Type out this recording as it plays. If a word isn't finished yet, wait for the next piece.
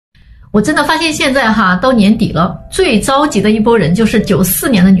我真的发现现在到年底了，最着急的一波人就是94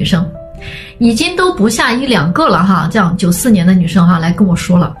年的女生，已经都不下1、2个了这样94年的女生来跟我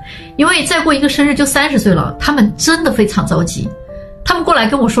说了，因为再过一个生日就30岁了，她们真的非常着急。她们过来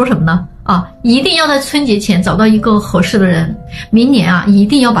跟我说什么呢？一定要在春节前找到一个合适的人，明年一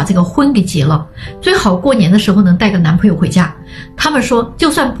定要把这个婚给结了，最好过年的时候能带个男朋友回家。她们说就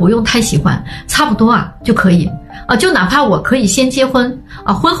算不用太喜欢，差不多就可以就哪怕我可以先结婚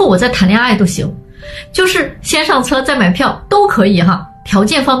婚后我再谈恋爱都行，就是先上车再买票都可以条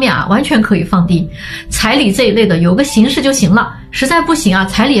件方面完全可以放低，彩礼这一类的有个形式就行了，实在不行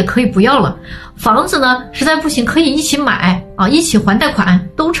彩礼也可以不要了，房子呢实在不行可以一起买一起还贷款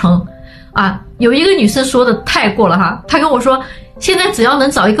都成有一个女生说的太过了她跟我说现在只要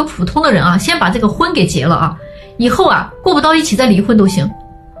能找一个普通的人先把这个婚给结了以后过不到一起再离婚都行。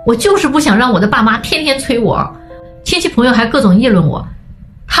我就是不想让我的爸妈天天催我，亲戚朋友还各种议论我，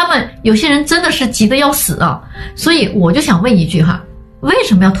他们有些人真的是急得要死所以我就想问一句为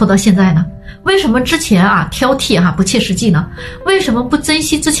什么要拖到现在呢？为什么之前挑剔不切实际呢？为什么不珍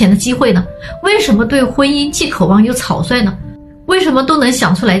惜之前的机会呢？为什么对婚姻既渴望又草率呢？为什么都能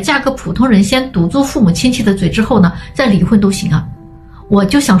想出来嫁个普通人先堵住父母亲戚的嘴之后呢再离婚都行我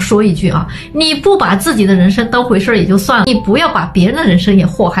就想说一句你不把自己的人生当回事也就算了，你不要把别人的人生也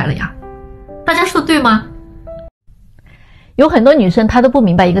祸害了呀。大家说对吗？有很多女生她都不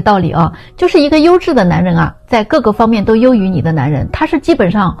明白一个道理就是一个优质的男人在各个方面都优于你的男人，他是基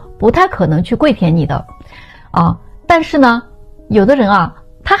本上不太可能去跪舔你的但是呢有的人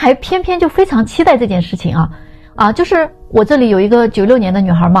他还偏偏就非常期待这件事情就是我这里有一个96年的女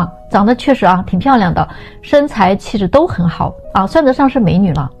孩嘛，长得确实挺漂亮的，身材气质都很好算得上是美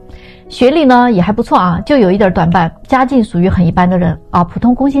女了，学历呢也还不错就有一点短板，家境属于很一般的人普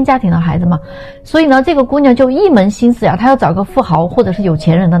通工薪家庭的孩子嘛，所以呢这个姑娘就一门心思她要找个富豪或者是有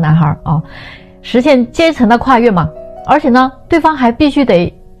钱人的男孩实现阶层的跨越嘛，而且呢对方还必须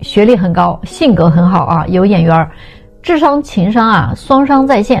得学历很高，性格很好有眼缘，智商情商双商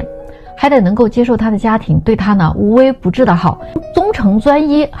在线，还得能够接受他的家庭对他呢无微不至的好，忠诚专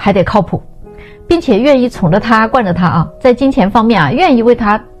一还得靠谱，并且愿意宠着他惯着他在金钱方面愿意为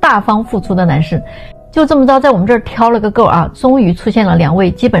他大方付出的男士。就这么着在我们这儿挑了个够终于出现了2位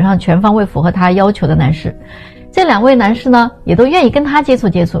基本上全方位符合他要求的男士。这2位男士呢也都愿意跟他接触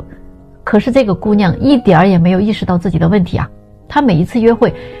接触，可是这个姑娘一点儿也没有意识到自己的问题她每一次约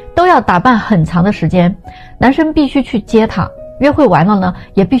会都要打扮很长的时间，男生必须去接她，约会完了呢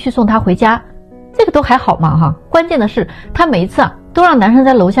也必须送她回家，这个都还好嘛关键的是她每一次都让男生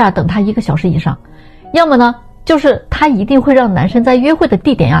在楼下等她1个小时以上，要么呢就是她一定会让男生在约会的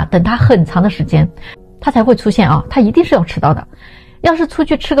地点等她很长的时间，她才会出现她一定是要迟到的。要是出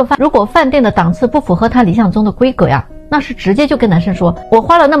去吃个饭，如果饭店的档次不符合她理想中的规格那是直接就跟男生说，我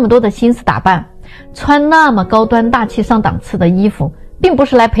花了那么多的心思打扮，穿那么高端大气上档次的衣服，并不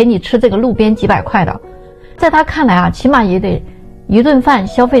是来陪你吃这个路边几百块的。在他看来起码也得一顿饭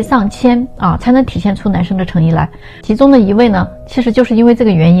消费上千才能体现出男生的诚意来。其中的一位呢其实就是因为这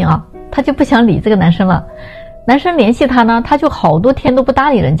个原因他就不想理这个男生了，男生联系他呢他就好多天都不搭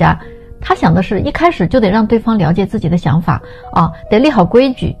理人家，他想的是一开始就得让对方了解自己的想法得立好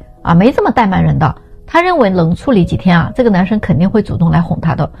规矩没这么怠慢人的。他认为冷处理几天这个男生肯定会主动来哄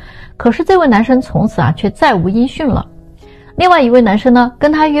他的，可是这位男生从此却再无音讯了。另外一位男生呢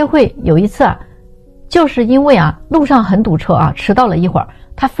跟他约会有一次就是因为路上很堵车迟到了一会儿，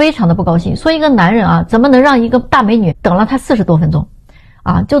他非常的不高兴，说一个男人怎么能让一个大美女等了他40多分钟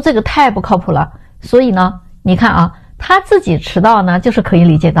就这个太不靠谱了。所以呢你看他自己迟到呢就是可以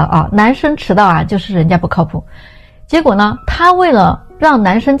理解的男生迟到就是人家不靠谱。结果呢他为了让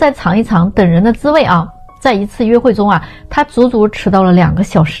男生再尝一尝等人的滋味在一次约会中他足足迟到了2个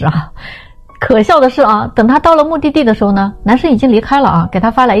小时可笑的是等他到了目的地的时候呢，男生已经离开了给他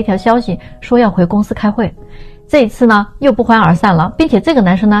发来一条消息说要回公司开会。这一次呢又不欢而散了，并且这个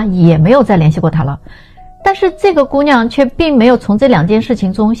男生呢也没有再联系过他了。但是这个姑娘却并没有从这2件事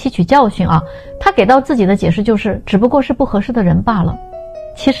情中吸取教训她给到自己的解释就是只不过是不合适的人罢了。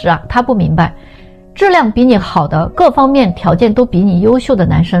其实她不明白，质量比你好的，各方面条件都比你优秀的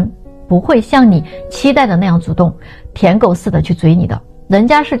男生不会像你期待的那样主动舔狗似的去追你的，人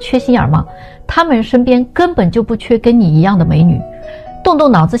家是缺心眼吗？他们身边根本就不缺跟你一样的美女。动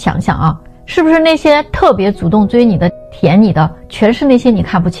动脑子想想是不是那些特别主动追你的舔你的全是那些你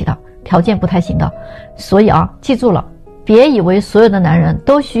看不起的条件不太行的。所以记住了，别以为所有的男人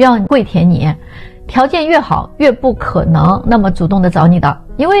都需要跪舔你，条件越好越不可能那么主动的找你的，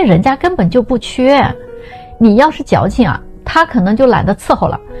因为人家根本就不缺。你要是矫情他可能就懒得伺候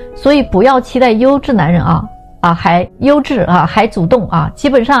了。所以不要期待优质男人还优质还主动基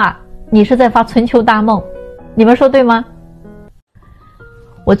本上你是在发春秋大梦，你们说对吗？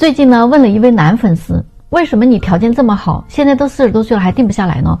我最近呢问了一位男粉丝，为什么你条件这么好，现在都40多岁了还定不下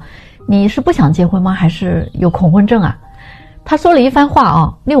来呢？你是不想结婚吗？还是有恐婚症啊？他说了一番话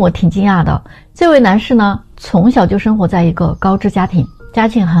啊，令我挺惊讶的。这位男士呢，从小就生活在一个高知家庭，家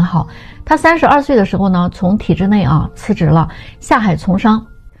境很好。他32岁的时候呢，从体制内辞职了，下海从商。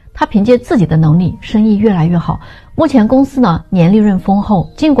他凭借自己的能力，生意越来越好。目前公司呢年利润丰厚，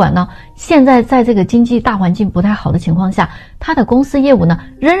尽管呢现在在这个经济大环境不太好的情况下，他的公司业务呢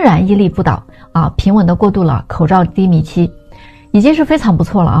仍然屹立不倒平稳地过渡了口罩低迷期，已经是非常不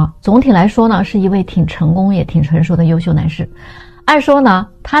错了总体来说呢，是一位挺成功也挺成熟的优秀男士。按说呢，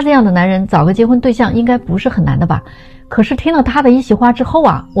他这样的男人找个结婚对象应该不是很难的吧？可是听了他的一席话之后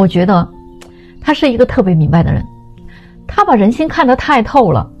我觉得他是一个特别明白的人，他把人心看得太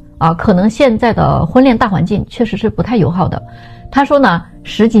透了可能现在的婚恋大环境确实是不太友好的。他说呢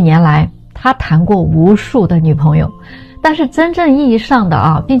，10几年来他谈过无数的女朋友，但是真正意义上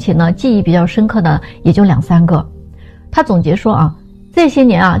的并且呢记忆比较深刻的也就2、3个。他总结说这些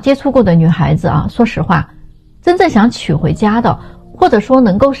年接触过的女孩子说实话，真正想娶回家的，或者说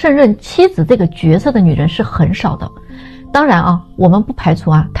能够胜任妻子这个角色的女人是很少的。当然我们不排除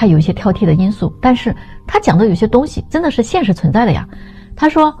他有一些挑剔的因素，但是他讲的有些东西真的是现实存在的呀。他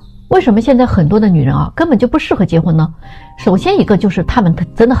说为什么现在很多的女人根本就不适合结婚呢？首先一个就是她们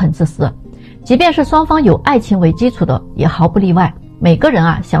真的很自私，即便是双方有爱情为基础的也毫不例外，每个人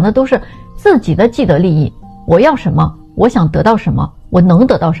想的都是自己的既得利益，我要什么，我想得到什么，我能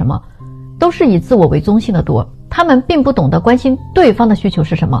得到什么，都是以自我为中心的多。他们并不懂得关心对方的需求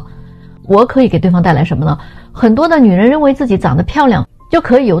是什么，我可以给对方带来什么呢？很多的女人认为自己长得漂亮就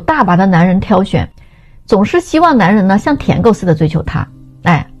可以有大把的男人挑选，总是希望男人呢像舔狗似的追求她，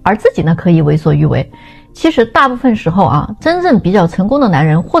而自己呢可以为所欲为。其实大部分时候真正比较成功的男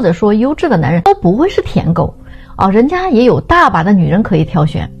人，或者说优质的男人都不会是舔狗人家也有大把的女人可以挑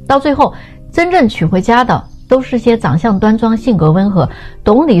选，到最后真正娶回家的都是些长相端庄、性格温和、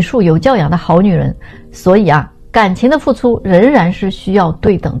懂礼数、有教养的好女人。所以感情的付出仍然是需要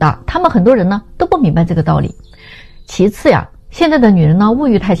对等的，他们很多人呢都不明白这个道理。其次现在的女人呢物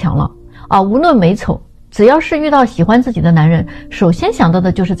欲太强了无论美丑，只要是遇到喜欢自己的男人，首先想到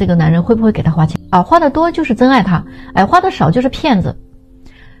的就是这个男人会不会给他花钱花得多就是真爱他，花得少就是骗子。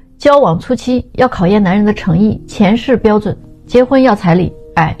交往初期要考验男人的诚意，钱是标准，结婚要彩礼，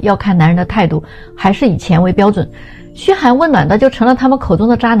要看男人的态度，还是以钱为标准。嘘寒问暖的就成了他们口中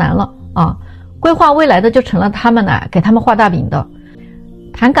的渣男了规划未来的就成了他们给他们画大饼的。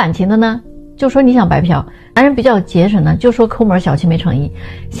谈感情的呢就说你想白嫖，男人比较节省呢就说抠门小气没诚意。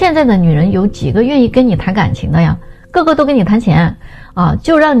现在的女人有几个愿意跟你谈感情的呀？个个都跟你谈钱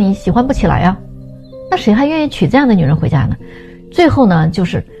就让你喜欢不起来呀。那谁还愿意娶这样的女人回家呢？最后呢，就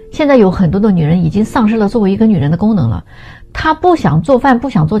是现在有很多的女人已经丧失了作为一个女人的功能了。她不想做饭，不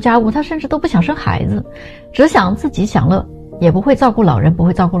想做家务，她甚至都不想生孩子，只想自己享乐，也不会照顾老人，不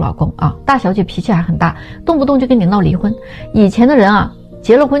会照顾老公大小姐脾气还很大，动不动就跟你闹离婚。以前的人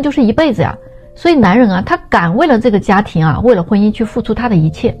结了婚就是一辈子所以男人他敢为了这个家庭为了婚姻去付出他的一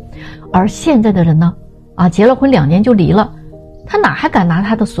切。而现在的人呢结了婚2年就离了，他哪还敢拿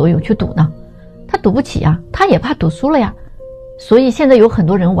他的所有去赌呢？他赌不起他也怕赌输了呀。所以现在有很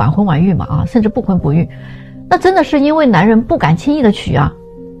多人晚婚晚育嘛甚至不婚不育，那真的是因为男人不敢轻易的娶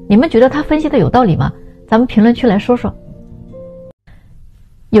你们觉得他分析的有道理吗？咱们评论区来说说。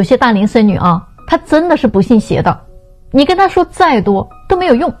有些大龄剩女她真的是不信邪的，你跟她说再多都没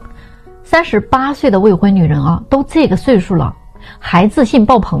有用。38岁的未婚女人都这个岁数了还自信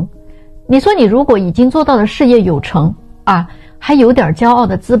爆棚。你说你如果已经做到了事业有成还有点骄傲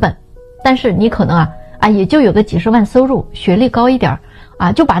的资本，但是你可能也就有个几十万收入，学历高一点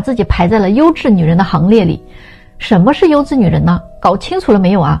就把自己排在了优质女人的行列里。什么是优质女人呢？搞清楚了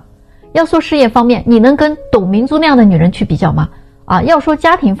没有要说事业方面，你能跟董明珠那样的女人去比较吗？要说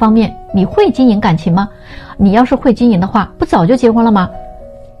家庭方面，你会经营感情吗？你要是会经营的话，不早就结婚了吗？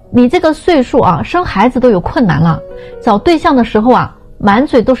你这个岁数生孩子都有困难了，找对象的时候满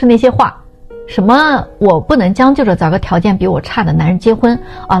嘴都是那些话，什么我不能将就着找个条件比我差的男人结婚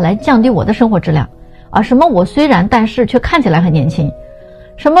来降低我的生活质量什么我虽然但是却看起来很年轻，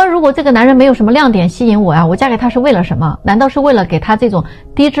什么如果这个男人没有什么亮点吸引我我嫁给他是为了什么？难道是为了给他这种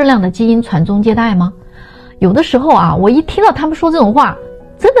低质量的基因传宗接代吗？有的时候我一听到他们说这种话，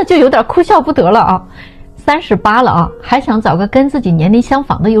真的就有点哭笑不得了38了还想找个跟自己年龄相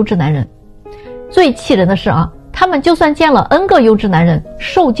仿的优质男人。最气人的是他们就算见了 N 个优质男人，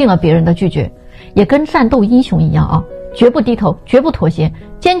受尽了别人的拒绝，也跟战斗英雄一样绝不低头，绝不妥协，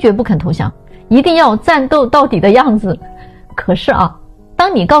坚决不肯投降，一定要战斗到底的样子。可是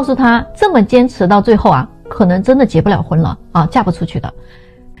当你告诉他这么坚持到最后啊，可能真的结不了婚了啊，嫁不出去的，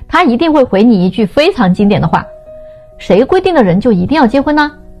他一定会回你一句非常经典的话：谁规定的人就一定要结婚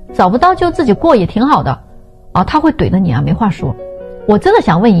呢？找不到就自己过也挺好的啊，他会怼着你啊，没话说。我真的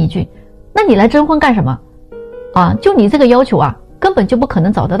想问一句，那你来征婚干什么啊？就你这个要求啊，根本就不可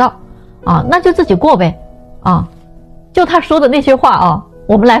能找得到啊，那就自己过呗啊。就他说的那些话啊，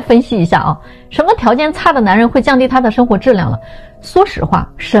我们来分析一下啊，什么条件差的男人会降低他的生活质量了？说实话，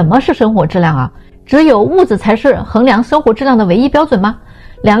什么是生活质量啊？只有物质才是衡量生活质量的唯一标准吗？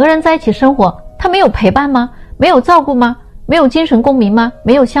两个人在一起生活，他没有陪伴吗？没有照顾吗？没有精神共鸣吗？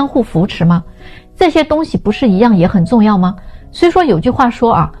没有相互扶持吗？这些东西不是一样也很重要吗？虽说有句话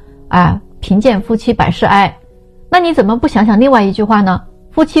说啊，贫贱夫妻百事哀，那你怎么不想想另外一句话呢？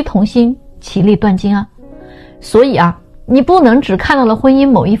夫妻同心，其利断金啊。所以啊，你不能只看到了婚姻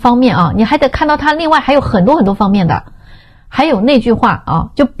某一方面啊，你还得看到它另外还有很多很多方面的。还有那句话啊，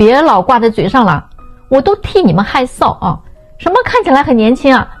就别老挂在嘴上了，我都替你们害臊啊！什么看起来很年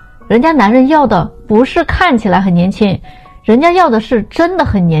轻啊？人家男人要的不是看起来很年轻，人家要的是真的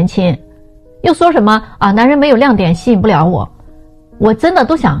很年轻。又说什么啊，男人没有亮点吸引不了我，我真的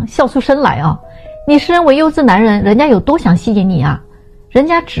都想笑出声来啊！你身为优质男人，人家有多想吸引你啊？人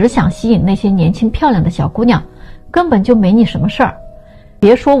家只想吸引那些年轻漂亮的小姑娘，根本就没你什么事儿。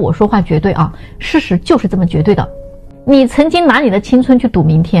别说我说话绝对啊，事实就是这么绝对的。你曾经拿你的青春去赌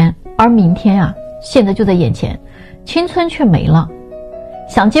明天，而明天啊，现在就在眼前，青春却没了。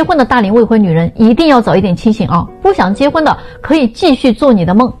想结婚的大龄未婚女人一定要早一点清醒啊！不想结婚的可以继续做你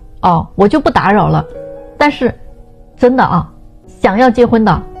的梦哦，我就不打扰了。但是真的啊，想要结婚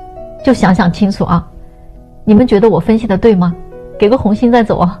的就想想清楚啊！你们觉得我分析的对吗？给个红心再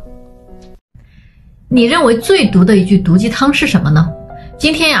走啊！你认为最毒的一句毒鸡汤是什么呢？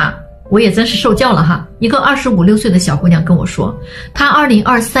今天呀，我也真是受教了哈。一个25、26岁的小姑娘跟我说，她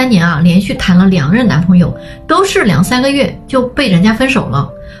2023年啊，连续谈了2任男朋友，都是2、3个月就被人家分手了。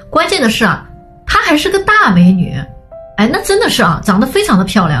关键的是啊，她还是个大美女，哎，那真的是啊，长得非常的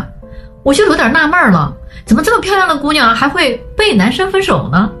漂亮。我就有点纳闷了，怎么这么漂亮的姑娘还会被男生分手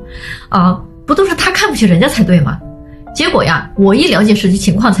呢？啊，不都是她看不起人家才对吗？结果呀，我一了解实际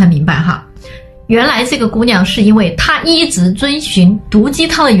情况才明白哈。原来这个姑娘是因为她一直遵循毒鸡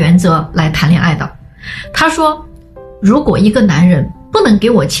汤的原则来谈恋爱的。她说，如果一个男人不能给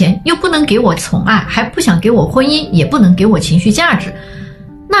我钱，又不能给我宠爱，还不想给我婚姻，也不能给我情绪价值，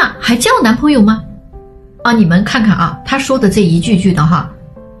那还叫男朋友吗？啊，你们看看啊，她说的这一句句的哈，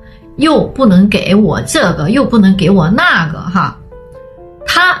又不能给我这个，又不能给我那个哈，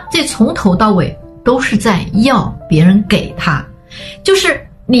她这从头到尾都是在要别人给她，就是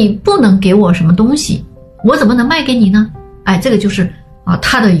你不能给我什么东西，我怎么能卖给你呢？哎，这个就是啊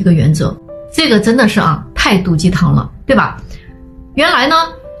他的一个原则，这个真的是啊太毒鸡汤了，对吧？原来呢，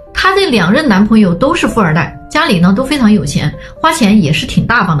她这2任男朋友都是富二代，家里呢都非常有钱，花钱也是挺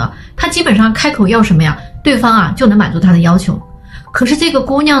大方的。她基本上开口要什么呀，对方啊就能满足她的要求。可是这个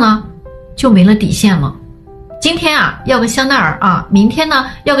姑娘呢，就没了底线了。今天啊要个香奈儿啊，明天呢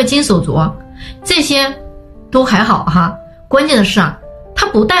要个金手镯，这些都还好哈。关键的是啊，她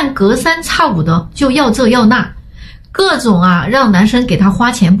不但隔三差五的就要这要那，各种啊让男生给她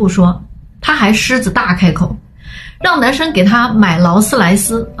花钱不说，她还狮子大开口，让男生给她买劳斯莱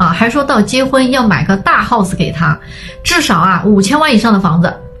斯啊，还说到结婚要买个大 house 给她，至少啊5000万以上的房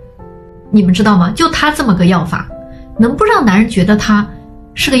子。你们知道吗？就她这么个要法，能不让男人觉得她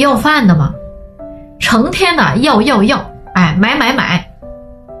是个要饭的吗？成天的要，哎，买，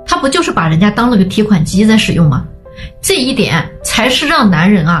她不就是把人家当了个提款机在使用吗？这一点才是让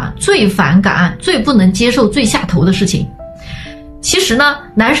男人啊最反感、最不能接受、最下头的事情。其实呢，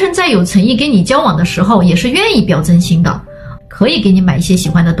男生在有诚意跟你交往的时候，也是愿意表真心的，可以给你买一些喜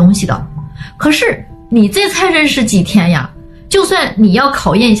欢的东西的。可是你这才认识几天呀，就算你要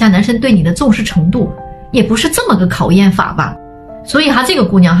考验一下男生对你的重视程度，也不是这么个考验法吧。所以这个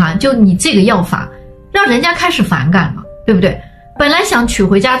姑娘就你这个要法，让人家开始反感了，对不对？本来想娶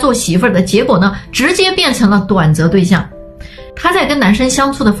回家做媳妇儿的，结果呢，直接变成了短择对象。她在跟男生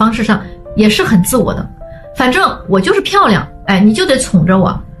相处的方式上也是很自我的，反正我就是漂亮，哎，你就得宠着我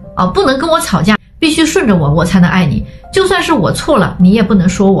啊，不能跟我吵架，必须顺着我，我才能爱你。就算是我错了，你也不能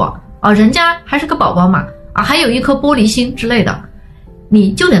说我啊，人家还是个宝宝嘛，啊，还有一颗玻璃心之类的，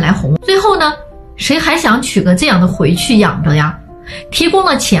你就得来哄我。最后呢，谁还想娶个这样的回去养着呀？提供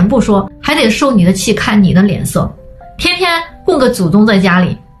了钱不说，还得受你的气，看你的脸色，天天供个祖宗在家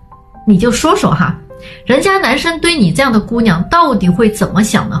里。你就说说人家男生对你这样的姑娘到底会怎么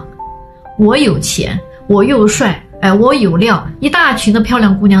想呢？我有钱，我又帅，哎，我有料，一大群的漂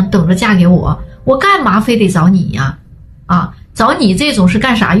亮姑娘等着嫁给我，我干嘛非得找你呀？啊，找你这种是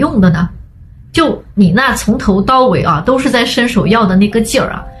干啥用的呢？就你那从头到尾啊，都是在伸手要的那个劲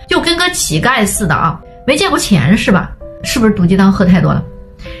儿啊，就跟个乞丐似的啊，没见过钱是吧？是不是毒鸡汤喝太多了？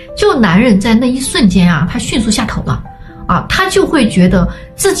就男人在那一瞬间啊，他迅速下头了啊，他就会觉得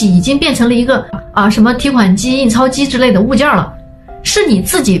自己已经变成了一个什么提款机、印钞机之类的物件了，是你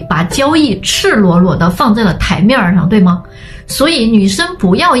自己把交易赤裸裸的放在了台面上，对吗？所以女生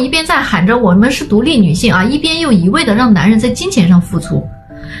不要一边在喊着我们是独立女性啊，一边又一味的让男人在金钱上付出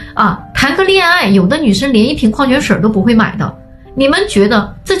啊。谈个恋爱，有的女生连一瓶矿泉水都不会买的，你们觉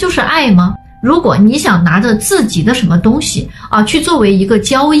得这就是爱吗？如果你想拿着自己的什么东西啊，去作为一个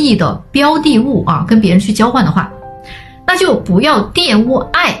交易的标的物啊，跟别人去交换的话，那就不要玷污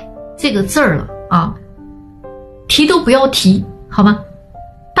爱这个字儿了啊，提都不要提，好吗？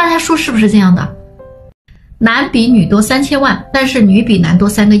大家说是不是这样的？男比女多3000万，但是女比男多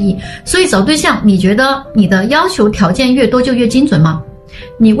3个亿，所以找对象，你觉得你的要求条件越多就越精准吗？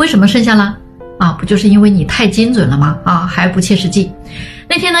你为什么剩下了啊？不就是因为你太精准了吗？啊，还不切实际。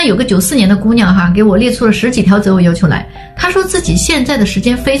那天呢，有个94年的姑娘哈，给我列出了10几条择偶要求来。她说自己现在的时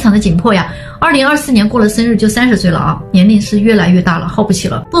间非常的紧迫呀，2024年过了生日就30岁了啊，年龄是越来越大了，耗不起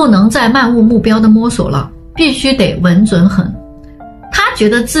了，不能再漫无目标的摸索了，必须得稳准狠。她觉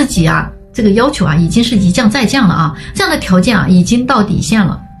得自己啊，这个要求啊，已经是一降再降了啊，这样的条件啊，已经到底线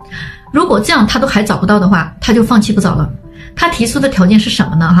了。如果这样她都还找不到的话，她就放弃不找了。她提出的条件是什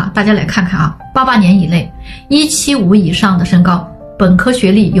么呢？大家来看看啊，88年以内，175以上的身高，本科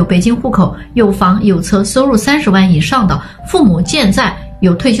学历，有北京户口，有房有车，收入30万以上的，父母健在，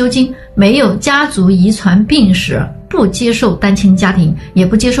有退休金，没有家族遗传病史，不接受单亲家庭，也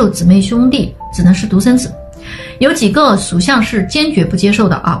不接受姊妹兄弟，只能是独生子。有几个属相是坚决不接受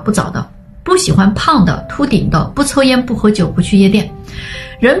的啊，不找的。不喜欢胖的、秃顶的，不抽烟、不喝酒、不去夜店，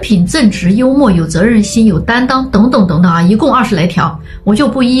人品正直、幽默、有责任心、有担当等等等等啊，一共20来条，我就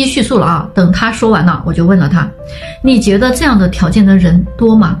不一一叙述了啊。等他说完了，我就问了他，你觉得这样的条件的人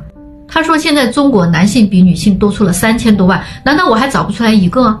多吗？他说现在中国男性比女性多出了3000多万，难道我还找不出来一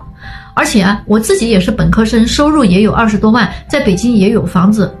个？而且我自己也是本科生，收入也有20多万，在北京也有房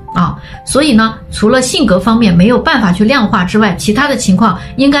子啊，所以呢，除了性格方面没有办法去量化之外，其他的情况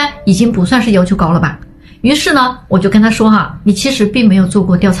应该已经不算是要求高了吧。于是呢，我就跟他说你其实并没有做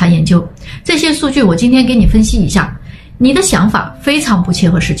过调查研究，这些数据我今天给你分析一下，你的想法非常不切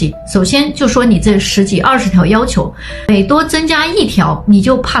合实际。首先就说你这10几20条要求，每多增加1条，你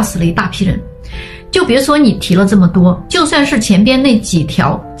就怕死了一大批人。就别说你提了这么多，就算是前边那几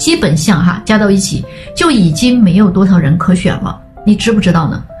条基本项加到一起，就已经没有多少人可选了，你知不知道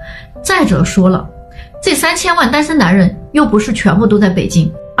呢？再者说了，这3000万单身男人又不是全部都在北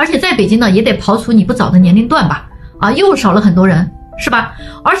京，而且在北京呢也得刨除你不找的年龄段吧，又少了很多人，是吧？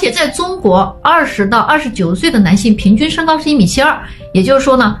而且在中国20到29岁的男性平均身高是1.72米，也就是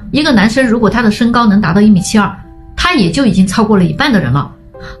说呢，一个男生如果他的身高能达到1.72米，他也就已经超过了一半的人了。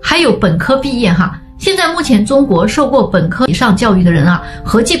还有本科毕业现在目前中国受过本科以上教育的人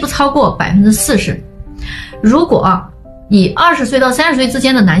合计不超过40%。如果以20岁到30岁之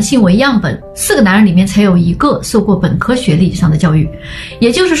间的男性为样本，4个男人里面才有1个受过本科学历以上的教育，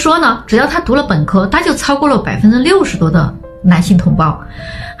也就是说呢，只要他读了本科，他就超过了60%多的男性同胞。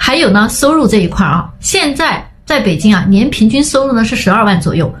还有呢，收入这一块现在在北京年平均收入呢是12万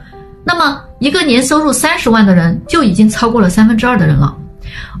左右，那么一个年收入30万的人就已经超过了2/3的人了。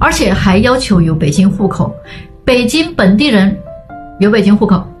而且还要求有北京户口，北京本地人有北京户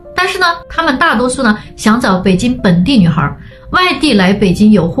口，但是呢，他们大多数呢想找北京本地女孩，外地来北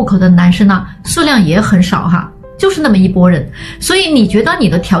京有户口的男生呢数量也很少就是那么一拨人。所以你觉得你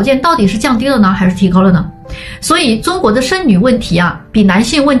的条件到底是降低了呢，还是提高了呢？所以中国的剩女问题比男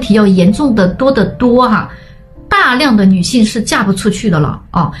性问题要严重的多得多大量的女性是嫁不出去的了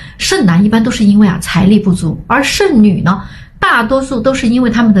剩男一般都是因为财力不足，而剩女呢大多数都是因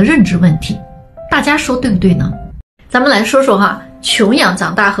为他们的认知问题，大家说对不对呢？咱们来说说穷养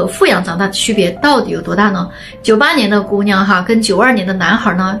长大和富养长大的区别到底有多大呢？98年的姑娘跟92年的男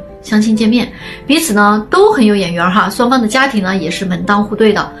孩呢相亲见面，彼此呢都很有眼缘双方的家庭呢也是门当户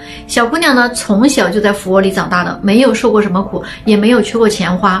对的。小姑娘呢从小就在富窝里长大的，没有受过什么苦，也没有缺过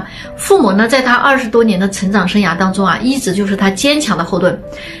钱花。父母呢在她20多年的成长生涯当中一直就是她坚强的后盾，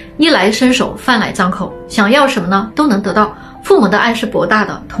衣来伸手，饭来张口，想要什么呢都能得到。父母的爱是博大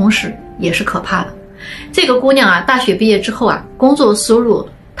的，同时也是可怕的。这个姑娘大学毕业之后工作收入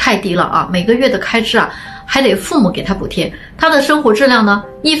太低了每个月的开支还得父母给她补贴，她的生活质量呢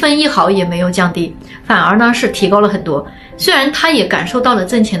1分1毫也没有降低，反而呢是提高了很多。虽然她也感受到了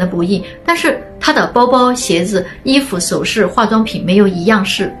挣钱的不易，但是她的包包、鞋子、衣服、首饰、化妆品没有一样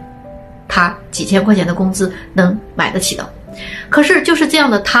是她几千块钱的工资能买得起的。可是就是这样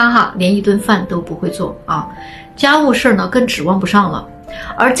的她连一顿饭都不会做啊，家务事呢更指望不上了。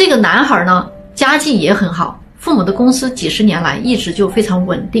而这个男孩呢，家境也很好，父母的公司几十年来一直就非常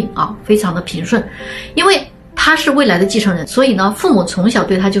稳定啊，非常的平顺。因为他是未来的继承人，所以呢，父母从小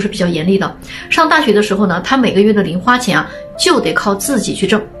对他就是比较严厉的。上大学的时候呢，他每个月的零花钱就得靠自己去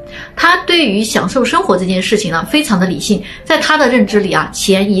挣。他对于享受生活这件事情呢，非常的理性，在他的认知里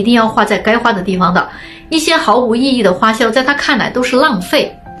钱一定要花在该花的地方的，一些毫无意义的花销，在他看来都是浪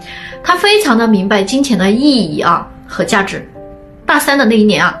费。他非常的明白金钱的意义和价值。大3的那一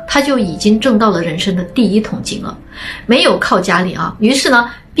年他就已经挣到了人生的第1桶金了，没有靠家里于是呢，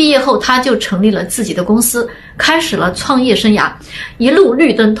毕业后他就成立了自己的公司，开始了创业生涯，一路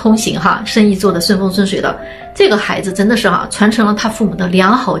绿灯通行生意做得顺风顺水的。这个孩子真的是传承了他父母的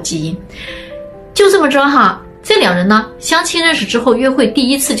良好基因。就这么着这两人呢相亲认识之后，约会第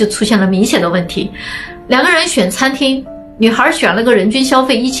1次就出现了明显的问题。两个人选餐厅，女孩选了个人均消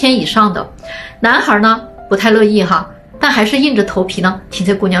费1000以上的，男孩呢不太乐意但还是硬着头皮呢请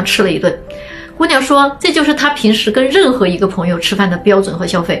这姑娘吃了一顿。姑娘说这就是她平时跟任何一个朋友吃饭的标准和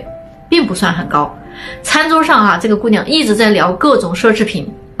消费，并不算很高。餐桌上这个姑娘一直在聊各种奢侈品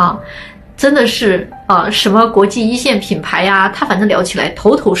真的是什么国际1线品牌她反正聊起来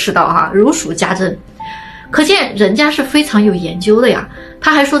头头是道如数家珍。可见人家是非常有研究的呀。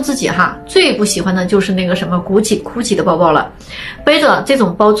他还说自己最不喜欢的就是那个什么GUCCI的包包了，背着这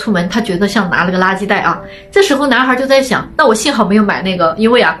种包出门，他觉得像拿了个垃圾袋这时候男孩就在想，那我幸好没有买那个，因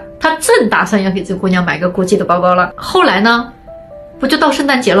为他正打算要给这姑娘买个GUCCI的包包了。后来呢，不就到圣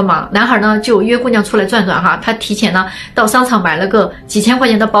诞节了吗？男孩呢就约姑娘出来转转他提前呢到商场买了个几千块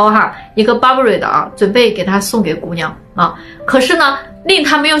钱的包一个 Burberry 的准备给她送给姑娘可是呢，令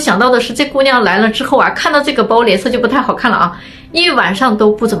他没有想到的是，这姑娘来了之后看到这个包脸色就不太好看了一晚上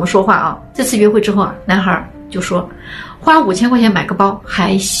都不怎么说话这次约会之后男孩就说，花5000块钱买个包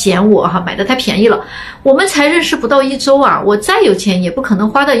还嫌我买的太便宜了，我们才认识不到1周我再有钱也不可能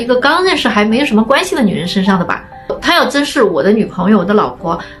花到一个刚认识还没有什么关系的女人身上的吧。她要真是我的女朋友，我的老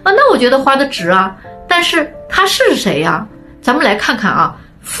婆那我觉得花的值但是她是谁咱们来看看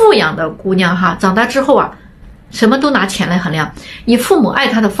富养的姑娘长大之后什么都拿钱来衡量，以父母爱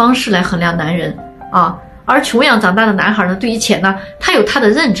她的方式来衡量男人而穷养长大的男孩呢，对于钱呢，他有他的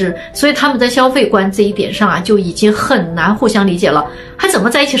认知，所以他们在消费观这一点上就已经很难互相理解了，还怎么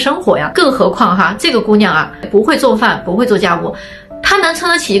在一起生活呀？更何况这个姑娘不会做饭，不会做家务，她能撑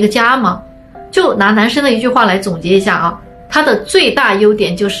得起一个家吗？就拿男生的一句话来总结一下她的最大优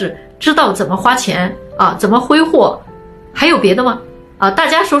点就是知道怎么花钱怎么挥霍，还有别的吗？大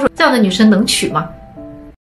家说说，这样的女生能娶吗？